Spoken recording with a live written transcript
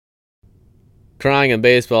Crying in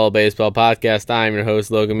Baseball podcast. I'm your host,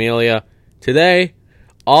 Logan Amelia. Today,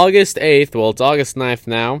 August 8th, well, it's August 9th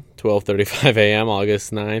now, 12:35 a.m.,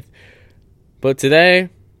 August 9th. But today,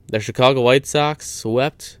 the Chicago White Sox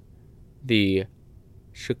swept the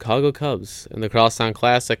Chicago Cubs in the Crosstown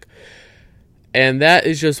Classic. And that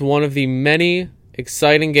is just one of the many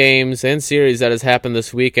exciting games and series that has happened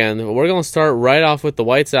this weekend. We're going to start right off with the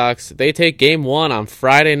White Sox. They take Game 1 on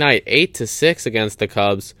Friday night, 8-6 against the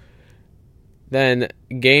Cubs. Then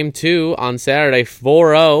Game 2 on Saturday,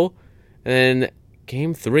 4-0. And then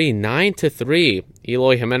Game 3, 9-3.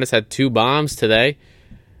 Eloy Jimenez had 2 bombs today.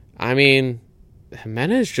 I mean,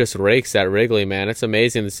 Jimenez just rakes at Wrigley, man. It's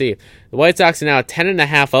amazing to see. The White Sox are now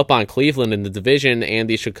 10.5 up on Cleveland in the division, and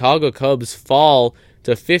the Chicago Cubs fall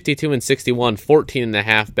to 52-61,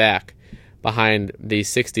 14.5 back behind the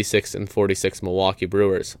 66-46 Milwaukee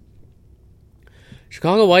Brewers.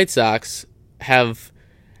 Chicago White Sox have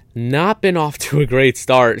not been off to a great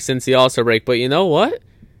start since the All-Star break, but you know what?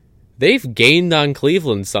 They've gained on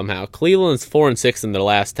Cleveland somehow. Cleveland's 4-6 in their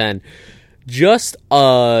last 10. Just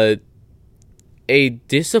a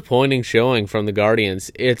disappointing showing from the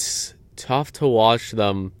Guardians. It's tough to watch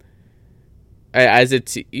them. As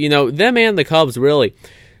it's, them and the Cubs, really,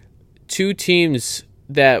 two teams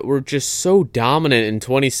that were just so dominant in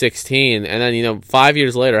 2016, and then, 5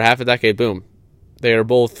 years later, half a decade, boom, they are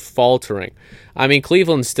both faltering. I mean,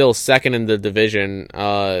 Cleveland's still second in the division.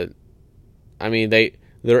 They're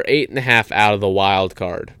 8.5 out of the wild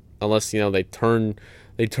card, unless, they turn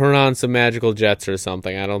on some magical jets or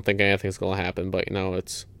something. I don't think anything's going to happen, but,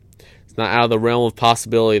 it's not out of the realm of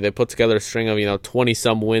possibility. They put together a string of,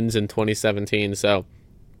 20-some wins in 2017. So,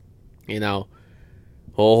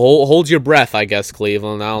 hold your breath, I guess,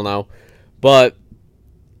 Cleveland. I don't know. But,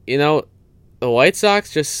 the White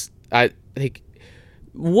Sox just,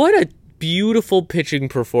 what a beautiful pitching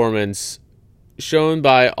performance shown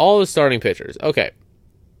by all the starting pitchers. Okay,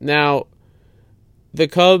 now, the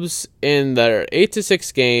Cubs, in their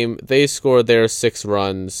 8-6 game, they scored their 6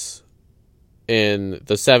 runs in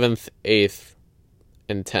the 7th, 8th,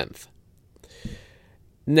 and 10th.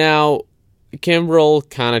 Now, Kimbrel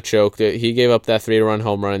kind of choked it. He gave up that 3-run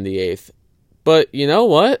home run in the 8th. But you know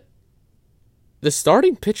what? The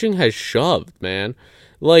starting pitching has shoved, man.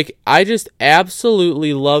 I just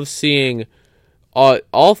absolutely love seeing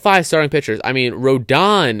all 5 starting pitchers. I mean,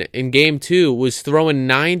 Rodon in Game 2 was throwing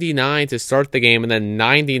 99 to start the game and then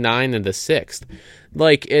 99 in the 6th.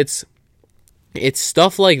 It's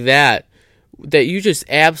stuff like that you just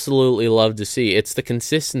absolutely love to see. It's the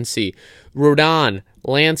consistency. Rodon,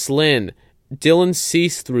 Lance Lynn, Dylan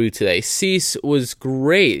Cease threw today. Cease was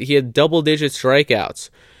great. He had double-digit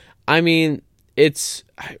strikeouts. I mean, it's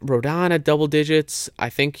Rodon at double digits. I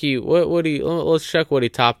think let's check what he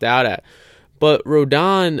topped out at. But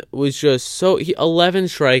Rodon was just 11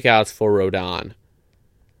 strikeouts for Rodon.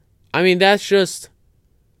 I mean, that's just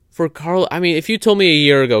for Carlos. I mean, if you told me a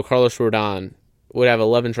year ago Carlos Rodon would have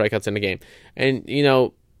 11 strikeouts in a game, and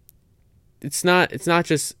it's not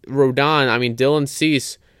just Rodon. I mean, Dylan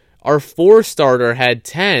Cease, our 4 starter, had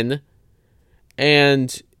 10,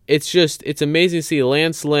 and it's amazing to see.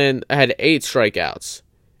 Lance Lynn had 8 strikeouts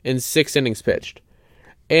in 6 innings pitched,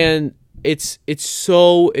 and it's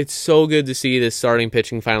so good to see this starting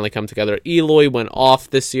pitching finally come together. Eloy went off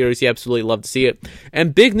this series. You absolutely love to see it.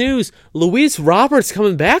 And big news, Luis Roberts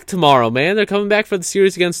coming back tomorrow, man. They're coming back for the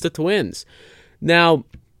series against the Twins. Now,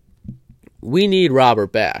 we need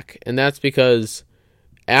Robert back, and that's because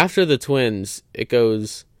after the Twins, it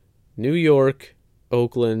goes New York,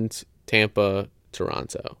 Oakland, Tampa,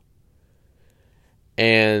 Toronto.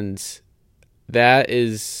 And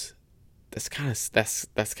that's kind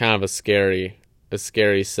of a scary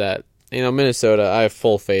set. Minnesota, I have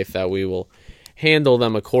full faith that we will handle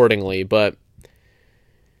them accordingly, but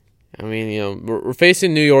I mean, we're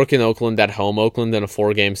facing New York and Oakland at home. Oakland in a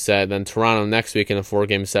 4-game set, then Toronto next week in a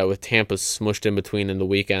 4-game set with Tampa smushed in between in the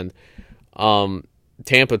weekend.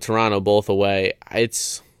 Tampa, Toronto, both away.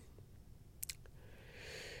 It's,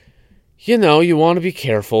 you want to be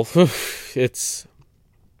careful. It's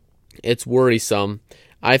worrisome.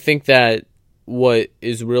 I think that what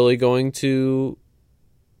is really going to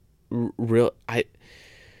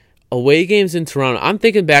away games in Toronto, I'm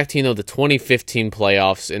thinking back to, the 2015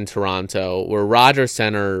 playoffs in Toronto where Rogers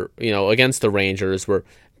Center, against the Rangers were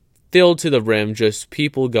filled to the rim, just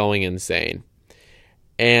people going insane.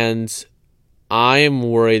 And I am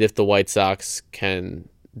worried if the White Sox can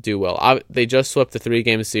do well. They just swept the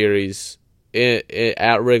 3-game series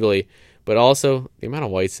at Wrigley, but also the amount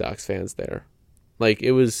of White Sox fans there.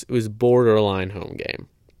 It was borderline home game.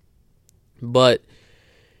 But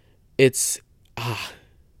it's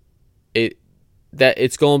that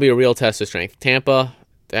it's going to be a real test of strength. Tampa,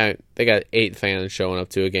 they got 8 fans showing up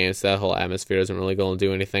to a game, so that whole atmosphere isn't really going to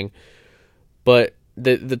do anything. But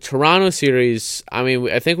the Toronto series, I mean,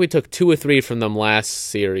 I think we took 2 or 3 from them last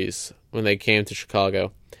series when they came to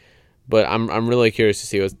Chicago. But I'm really curious to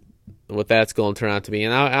see what that's going to turn out to be.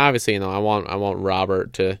 And obviously, I want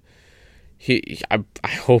Robert to. I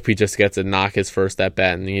hope he just gets to knock his first at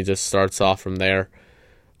bat and he just starts off from there.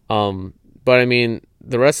 But I mean,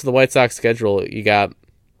 the rest of the White Sox schedule, you got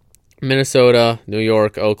Minnesota, New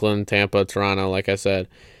York, Oakland, Tampa, Toronto, like I said.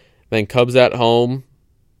 Then Cubs at home,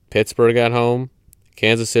 Pittsburgh at home,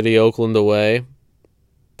 Kansas City, Oakland away,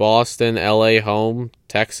 Boston, LA home,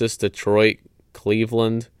 Texas, Detroit,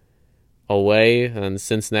 Cleveland away, and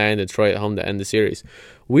Cincinnati and Detroit home to end the series.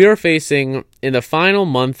 We are facing, in the final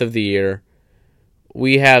month of the year,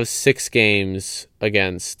 we have 6 games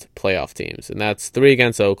against playoff teams, and that's 3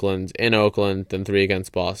 against Oakland in Oakland, then 3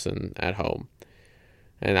 against Boston at home.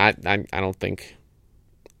 And I don't think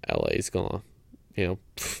LA is gonna,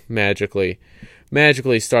 magically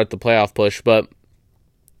start the playoff push, but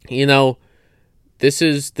this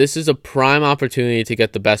is a prime opportunity to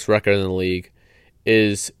get the best record in the league.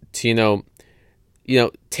 Is to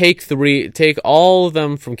take all of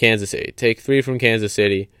them from Kansas City, take 3 from Kansas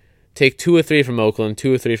City. Take 2 or 3 from Oakland,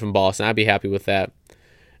 2 or 3 from Boston. I'd be happy with that.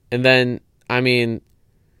 And then, I mean,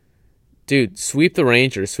 dude, sweep the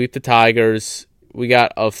Rangers, sweep the Tigers. We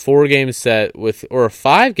got a 4-game set or a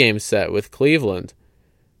 5-game set with Cleveland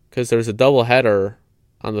because there's a doubleheader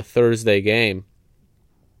on the Thursday game.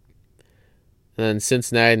 And then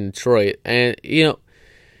Cincinnati and Detroit. And,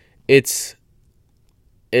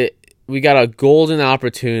 we got a golden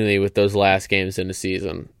opportunity with those last games in the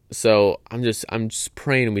season. So I'm just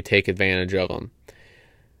praying we take advantage of them.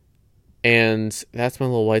 And that's my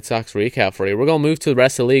little White Sox recap for you. We're going to move to the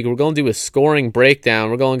rest of the league. We're going to do a scoring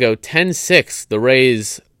breakdown. We're going to go 10-6. The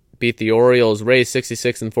Rays beat the Orioles. Rays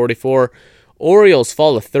 66-44. Orioles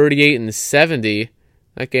fall to 38-70.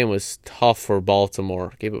 That game was tough for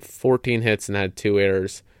Baltimore. Gave up 14 hits and had 2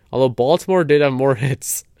 errors. Although Baltimore did have more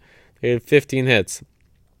hits. They had 15 hits.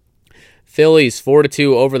 Phillies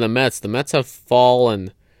 4-2 over the Mets. The Mets have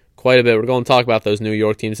fallen quite a bit. We're going to talk about those New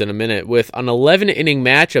York teams in a minute. With an 11-inning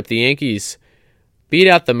matchup, the Yankees beat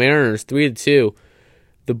out the Mariners 3-2.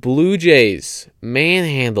 The Blue Jays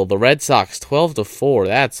manhandled the Red Sox 12-4.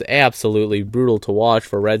 That's absolutely brutal to watch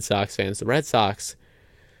for Red Sox fans. The Red Sox,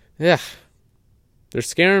 they're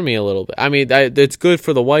scaring me a little bit. I mean, it's good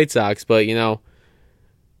for the White Sox, but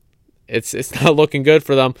it's not looking good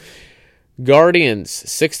for them. Guardians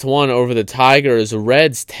 6-1 over the Tigers.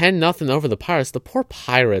 Reds 10-0 over the Pirates. The poor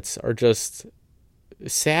Pirates are just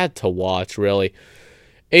sad to watch, really.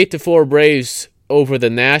 8-4 Braves over the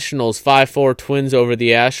Nationals. 5-4 Twins over the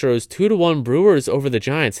Astros. 2-1 Brewers over the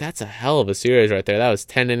Giants. That's a hell of a series right there. That was a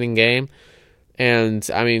 10-inning game. And,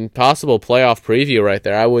 I mean, possible playoff preview right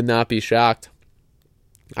there. I would not be shocked.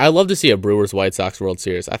 I'd love to see a Brewers-White Sox World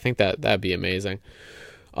Series. I think that'd be amazing.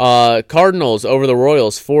 Cardinals over the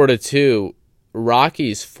Royals 4-2.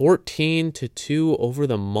 Rockies 14-2 over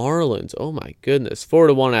the Marlins. Oh my goodness.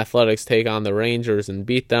 4-1 Athletics take on the Rangers and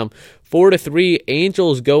beat them. 4-3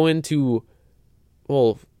 Angels go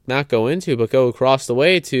across the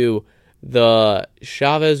way to the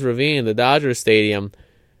Chavez Ravine, the Dodger Stadium,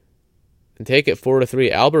 and take it 4-3.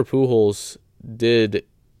 Albert Pujols did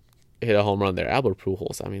hit a home run there. Albert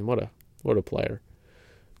Pujols, I mean, what a player.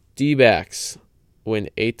 D-backs win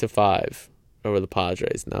 8-5 over the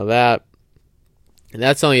Padres. Now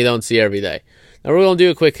that's something you don't see every day. Now we're going to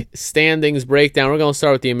do a quick standings breakdown. We're going to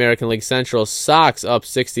start with the American League Central. Sox up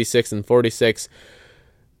 66-46.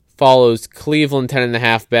 Follows Cleveland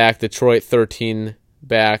 10.5 back. Detroit 13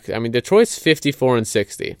 back. I mean, Detroit's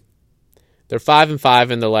 54-60. They're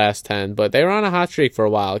 5-5 in their last 10, but they were on a hot streak for a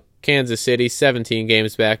while. Kansas City 17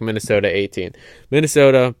 games back. Minnesota 18.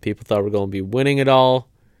 Minnesota, people thought were going to be winning it all,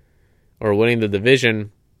 or winning the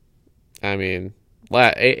division. I mean,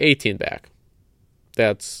 18 back.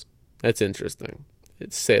 That's interesting,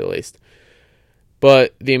 to say the least.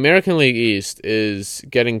 But the American League East is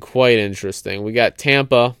getting quite interesting. We got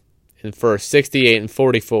Tampa in first,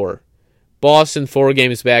 68-44. Boston 4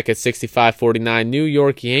 games back at 65-49. New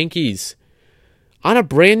York Yankees on a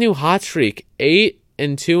brand new hot streak, 8-2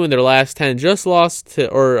 in their last 10. Just lost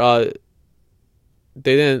to,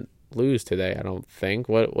 they didn't lose today, I don't think.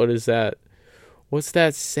 What is that? What's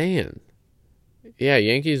that saying? Yeah,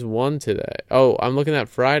 Yankees won today. Oh, I'm looking at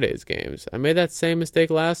Friday's games. I made that same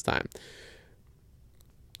mistake last time.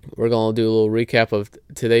 we're going to do a little recap of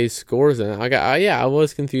today's scores. And I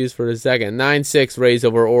was confused for a second. 9-6 Rays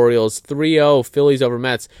over Orioles. 3-0 Phillies over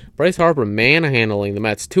Mets. Bryce Harper manhandling the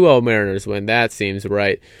Mets. 2-0 Mariners win. That seems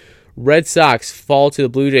right. Red Sox fall to the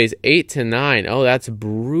Blue Jays 8-9. Oh, that's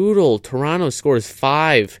brutal. Toronto scores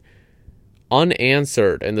 5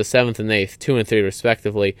 unanswered in the 7th and 8th, 2 and 3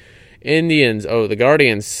 respectively. The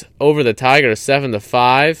Guardians over the Tigers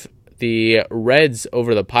 7-5. The Reds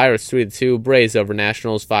over the Pirates 3-2. Braves over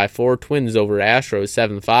Nationals 5-4. Twins over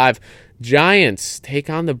Astros 7-5. Giants take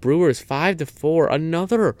on the Brewers 5-4.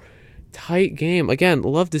 Another tight game. Again,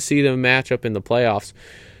 love to see them match up in the playoffs.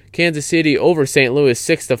 Kansas City over St. Louis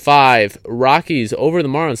 6-5. Rockies over the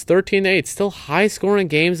Marlins 13-8. Still high scoring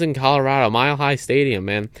games in Colorado. Mile High Stadium,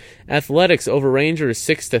 man. Athletics over Rangers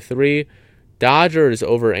 6-3. Dodgers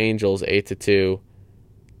over Angels 8-2.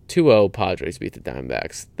 2-0 Padres beat the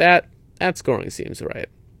Diamondbacks. That scoring seems right.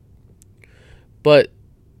 But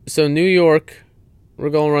so New York, we're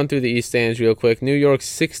going to run through the East stands real quick. New York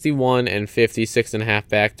 61-50, 6.5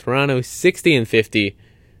 back. Toronto 60-50,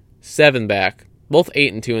 7 back. Both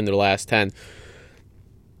 8-2 in their last 10.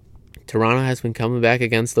 Toronto has been coming back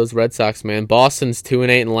against those Red Sox, man. Boston's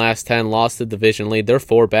 2-8 in the last 10, lost the division lead. They're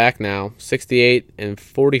 4 back now.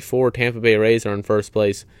 68-44. Tampa Bay Rays are in first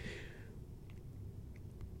place.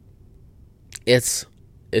 This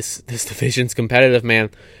division's competitive, man.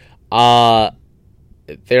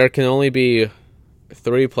 There can only be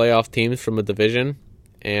 3 playoff teams from a division,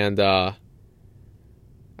 and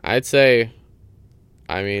I'd say,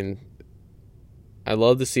 I'd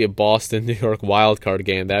love to see a Boston-New York wildcard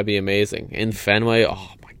game. That'd be amazing. In Fenway,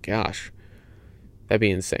 oh my gosh. That'd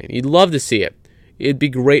be insane. You'd love to see it. It'd be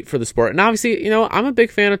great for the sport. And obviously, I'm a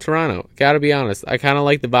big fan of Toronto. Gotta be honest. I kind of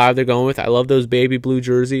like the vibe they're going with. I love those baby blue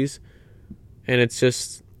jerseys. And it's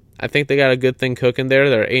just, I think they got a good thing cooking there.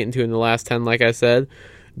 They're 8-2 in the last 10, like I said.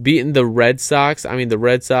 Beating the Red Sox. The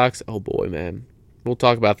Red Sox, oh boy, man. We'll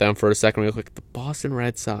talk about them for a second real quick. The Boston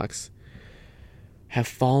Red Sox have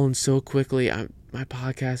fallen so quickly. My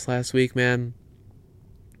podcast last week, man,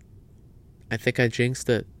 I think I jinxed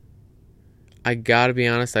it. I gotta be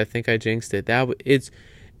honest, I think I jinxed it. It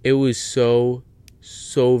was so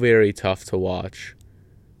very tough to watch.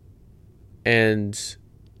 And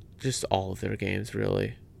just all of their games,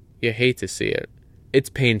 really. You hate to see it. It's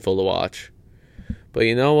painful to watch. But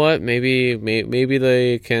you know what? Maybe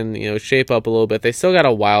they can, shape up a little bit. They still got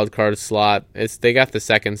a wild card slot. They got the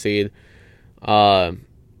 2nd seed.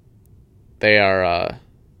 They're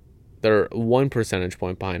 1 percentage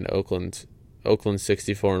point behind Oakland. Oakland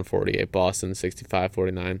 64-48, Boston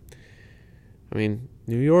 65-49.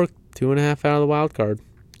 New York 2.5 out of the wild card.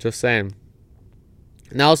 Just saying.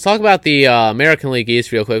 Now let's talk about the American League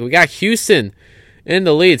East real quick. We got Houston in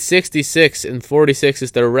the lead, 66-46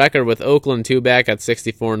 is their record, with Oakland 2 back at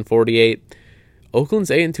 64-48. Oakland's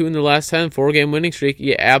 8-2 in their last 10, 4-game winning streak.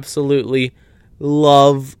 You absolutely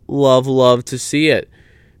love to see it.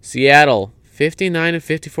 Seattle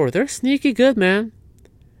 59-54. They're sneaky good, man.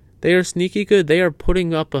 They are sneaky good. They are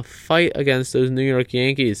putting up a fight against those New York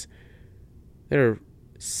Yankees. They're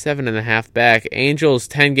 7.5 back. Angels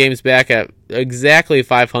 10 games back at exactly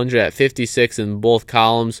 500 at 56 in both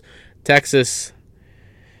columns. Texas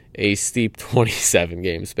a steep 27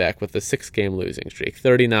 games back with a 6-game losing streak.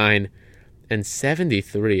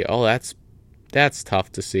 39-73. Oh, that's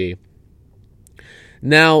tough to see.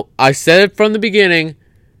 Now, I said it from the beginning.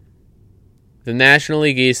 The National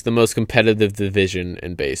League East, the most competitive division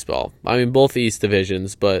in baseball. Both East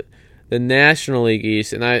divisions, but the National League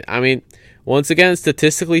East, and once again,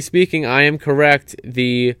 statistically speaking, I am correct.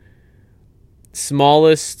 The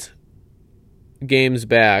smallest games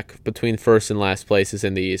back between first and last place is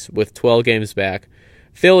in the East, with 12 games back.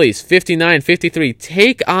 Phillies, 59-53,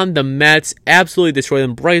 take on the Mets, absolutely destroy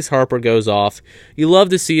them. Bryce Harper goes off. You love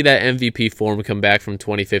to see that MVP form come back from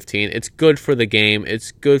 2015. It's good for the game.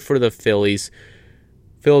 It's good for the Phillies.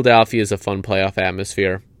 Philadelphia is a fun playoff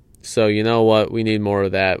atmosphere. So you know what? We need more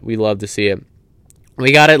of that. We love to see it.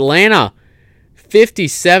 We got Atlanta,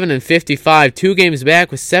 57-55, 2 games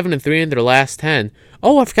back with 7-3 in their last 10.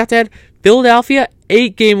 Oh, I forgot to add, Philadelphia,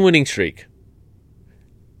 8-game winning streak.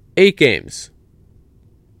 8 games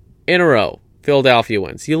in a row, Philadelphia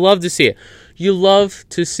wins. You love to see it. You love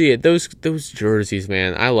to see it. Those jerseys,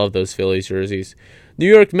 man. I love those Phillies jerseys. New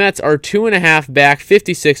York Mets are 2.5 back,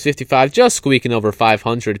 56-55, just squeaking over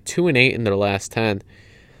 500, 2-8 in their last 10.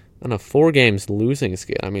 On a 4 games losing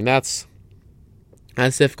skid. That's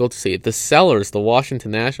difficult to see. The Sellers, the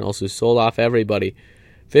Washington Nationals, who sold off everybody,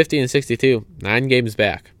 50-62, 9 games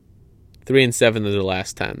back, 3-7 in their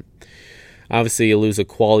last 10. Obviously, you lose a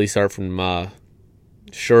quality start from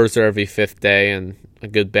Scherzer every 5th day, and a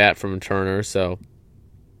good bat from Turner, so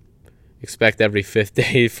expect every fifth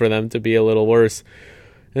day for them to be a little worse.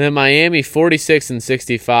 And then Miami,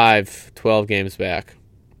 46-65, 12 games back.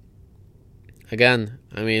 Again,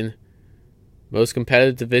 I mean, most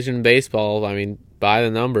competitive division in baseball, I mean, by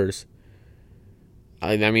the numbers.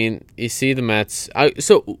 I mean, you see the Mets.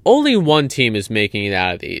 So only one team is making it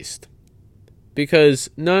out of the East, because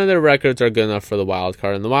none of their records are good enough for the wild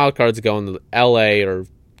card, and the wild card's going to LA or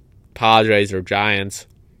Padres or Giants.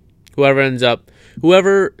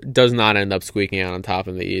 Whoever does not end up squeaking out on top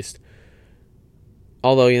in the East.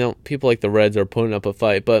 Although, people like the Reds are putting up a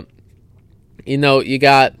fight, but you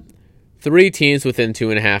got 3 teams within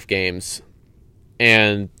 2.5 games.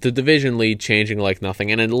 And the division lead changing like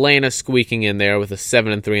nothing. And Atlanta squeaking in there with a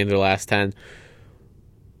 7-3 in their last 10.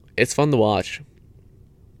 It's fun to watch.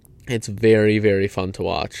 It's very, very fun to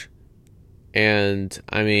watch. And,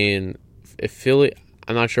 I mean,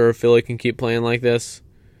 I'm not sure if Philly can keep playing like this.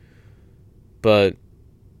 But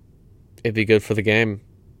it'd be good for the game.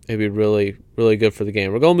 It'd be really, really good for the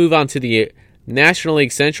game. We're going to move on to the National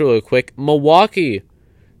League Central real quick. Milwaukee,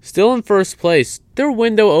 still in first place. Their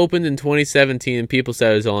window opened in 2017, and people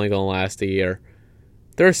said it was only going to last a year.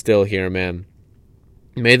 They're still here, man.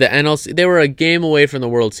 Made the NLC. They were a game away from the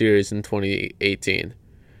World Series in 2018.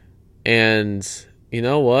 And you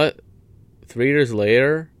know what? 3 years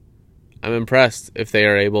later, I'm impressed if they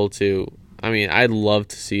are able to. I mean, I'd love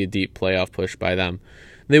to see a deep playoff push by them.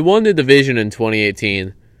 They won the division in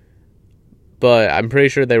 2018, but I'm pretty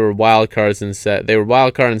sure they were wild cards They were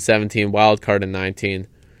wild card in 17, wild card in 19.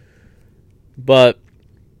 But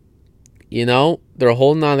they're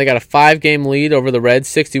holding on. They got a 5-game lead over the Reds,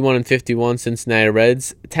 61-51 Cincinnati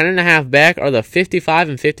Reds. 10.5 back are the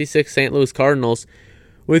 55-56 St. Louis Cardinals.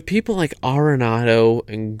 With people like Arenado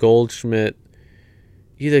and Goldschmidt,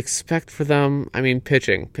 you'd expect for them. I mean,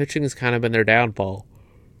 pitching has kind of been their downfall.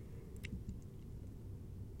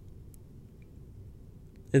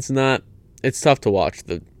 It's tough to watch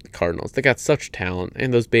the Cardinals. They got such talent,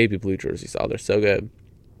 and those baby blue jerseys, they're so good.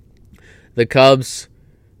 The Cubs,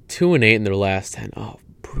 2-8 in their last 10. Oh,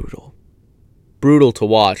 brutal to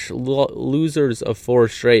watch. Losers of 4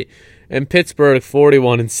 straight. And Pittsburgh,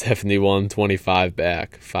 41-71, 25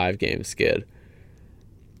 back, 5-game skid.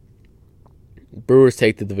 Brewers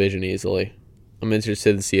take the division easily. I'm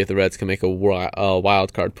interested to see if the Reds can make a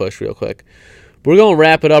wild card push real quick. We're going to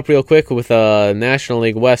wrap it up real quick with a National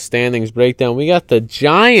League West standings breakdown. We got the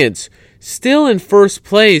Giants still in first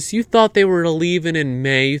place. You thought they were leaving in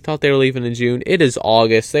May. You thought they were leaving in June. It is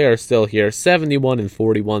August. They are still here.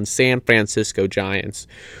 71-41 San Francisco Giants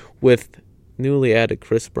with newly added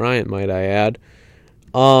Chris Bryant, might I add.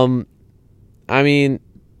 I mean,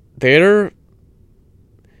 to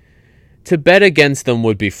bet against them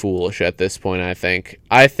would be foolish at this point, I think.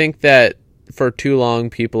 I think that for too long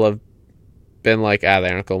people have been like, they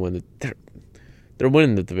aren't going to win. They're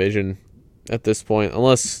winning the division at this point,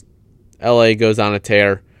 unless LA goes on a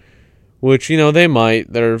tear, which, they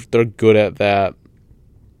might. They're good at that.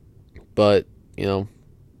 But,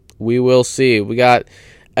 we will see. We got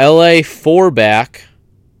LA 4 back,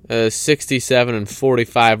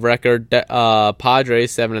 67-45 record.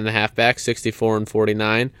 Padres 7.5 back,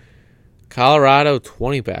 64-49. Colorado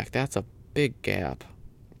 20 back. That's a big gap.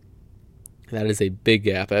 That is a big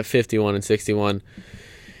gap at 51-61.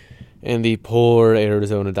 And the poor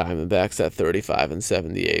Arizona Diamondbacks at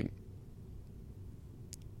 35-78.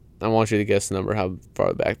 I want you to guess the number, how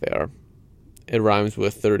far back they are. It rhymes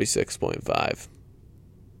with 36.5.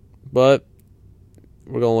 But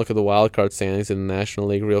we're going to look at the wild card standings in the National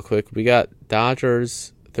League real quick. We got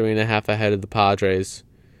Dodgers 3.5 ahead of the Padres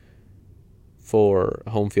for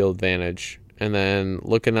home field advantage. And then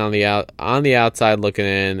looking on the outside looking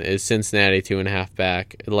in is Cincinnati 2.5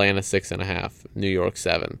 back, Atlanta 6.5, New York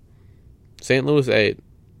 7. St. Louis 8.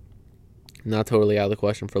 Not totally out of the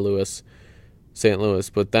question for St. Louis,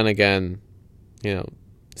 but then again,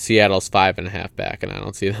 Seattle's 5.5 back, and I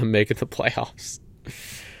don't see them making the playoffs.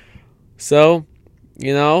 So,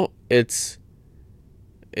 it's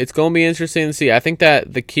going to be interesting to see. I think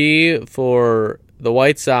that the key for the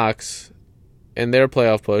White Sox and their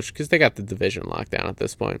playoff push, because they got the division locked down at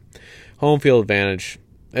this point, home field advantage,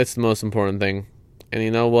 it's the most important thing. And you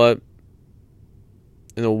know what?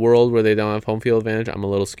 In a world where they don't have home field advantage, I'm a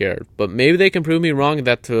little scared. But maybe they can prove me wrong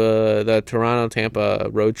that the Toronto-Tampa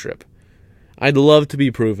road trip. I'd love to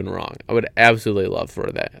be proven wrong. I would absolutely love for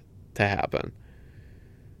that to happen.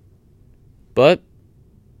 But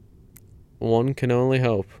one can only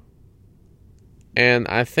hope. And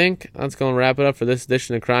I think that's going to wrap it up for this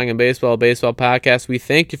edition of Crying in Baseball Podcast. We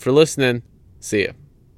thank you for listening. See ya.